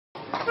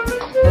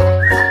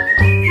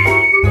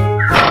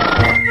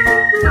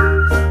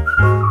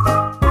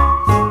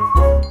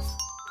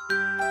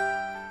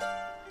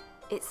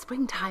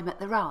springtime at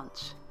the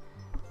ranch,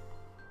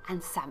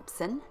 and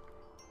Samson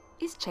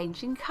is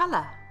changing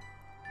colour.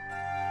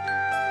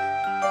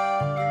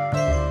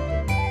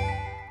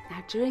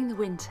 Now during the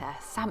winter,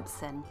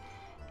 Samson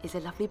is a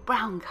lovely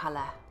brown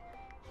colour.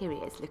 Here he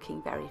is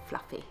looking very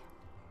fluffy.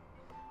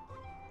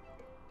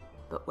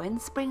 But when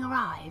spring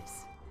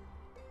arrives,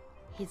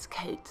 his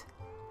coat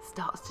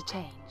starts to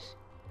change.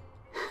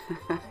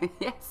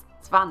 Yes,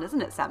 it's fun,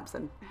 isn't it,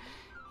 Samson?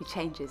 He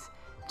changes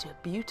to a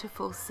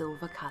beautiful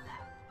silver colour.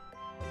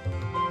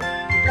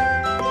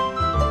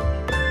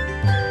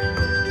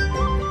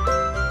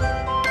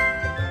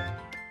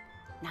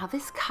 Now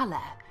this colour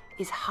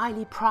is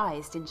highly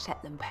prized in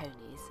Shetland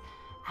ponies,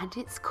 and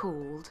it's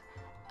called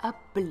a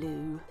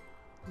blue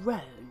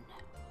roan.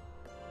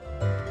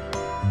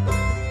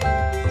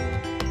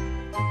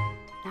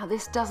 Now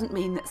this doesn't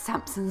mean that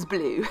Samson's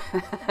blue.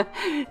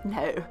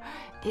 No,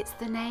 it's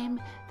the name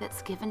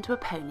that's given to a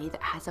pony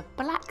that has a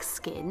black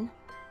skin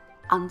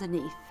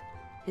underneath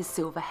his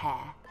silver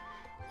hair,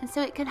 and so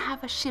it can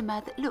have a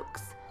shimmer that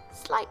looks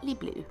slightly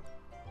blue.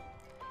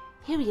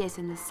 Here he is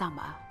in the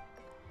summer.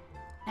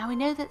 Now we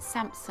know that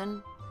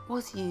Samson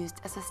was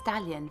used as a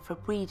stallion for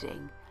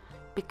breeding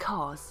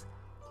because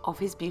of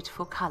his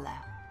beautiful colour.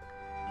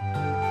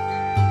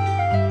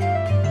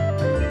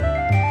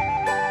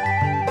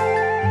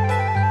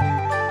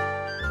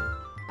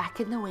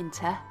 Back in the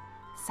winter,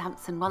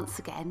 Samson once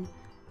again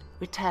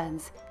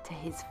returns to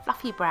his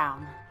fluffy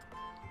brown.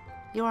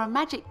 You're a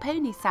magic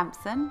pony,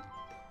 Samson.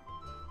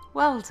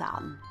 Well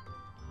done.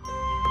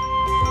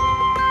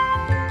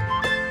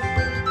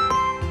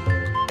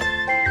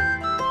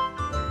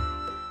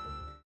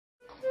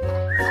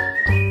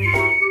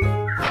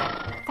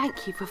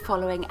 Thank you for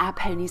following our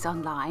ponies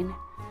online.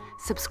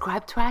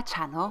 Subscribe to our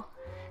channel.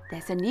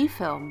 There's a new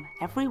film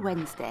every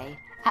Wednesday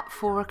at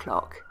 4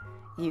 o'clock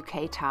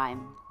UK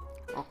time.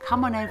 Or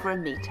come on over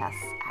and meet us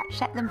at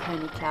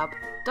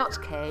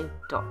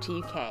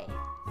shetlandponyclub.co.uk.